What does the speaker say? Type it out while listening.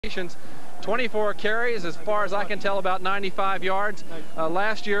24 carries, as far as I can tell, about 95 yards.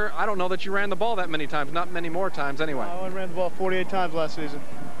 Last year, I don't know that you ran the ball that many times, not many more times anyway. I only ran the ball 48 times last season.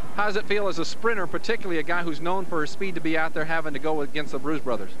 How does it feel as a sprinter, particularly a guy who's known for his speed, to be out there having to go against the Bruce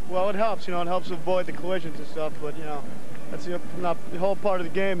brothers? Well, it helps, it helps avoid the collisions and stuff, but, that's the whole part of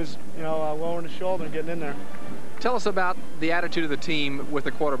the game is, lowering the shoulder and getting in there. Tell us about the attitude of the team with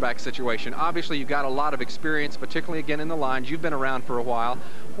the quarterback situation. Obviously, you've got a lot of experience, particularly, again, in the lines. You've been around for a while.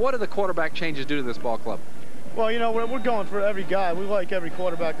 What do the quarterback changes do to this ball club? Well, we're going for every guy. We like every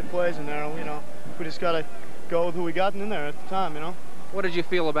quarterback that plays in there. We just got to go with who we got in there at the time, What did you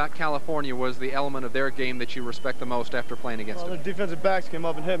feel about California was the element of their game that you respect the most after playing against them? Their defensive backs came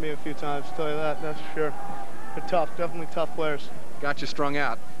up and hit me a few times, I'll tell you that's for sure. They're tough, definitely tough players. Got you strung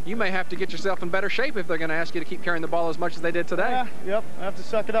out. You may have to get yourself in better shape if they're going to ask you to keep carrying the ball as much as they did today. Yeah, yep, I have to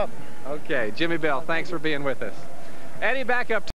suck it up. Okay, Jimmy Bell, thanks for being with us. Eddie, back up.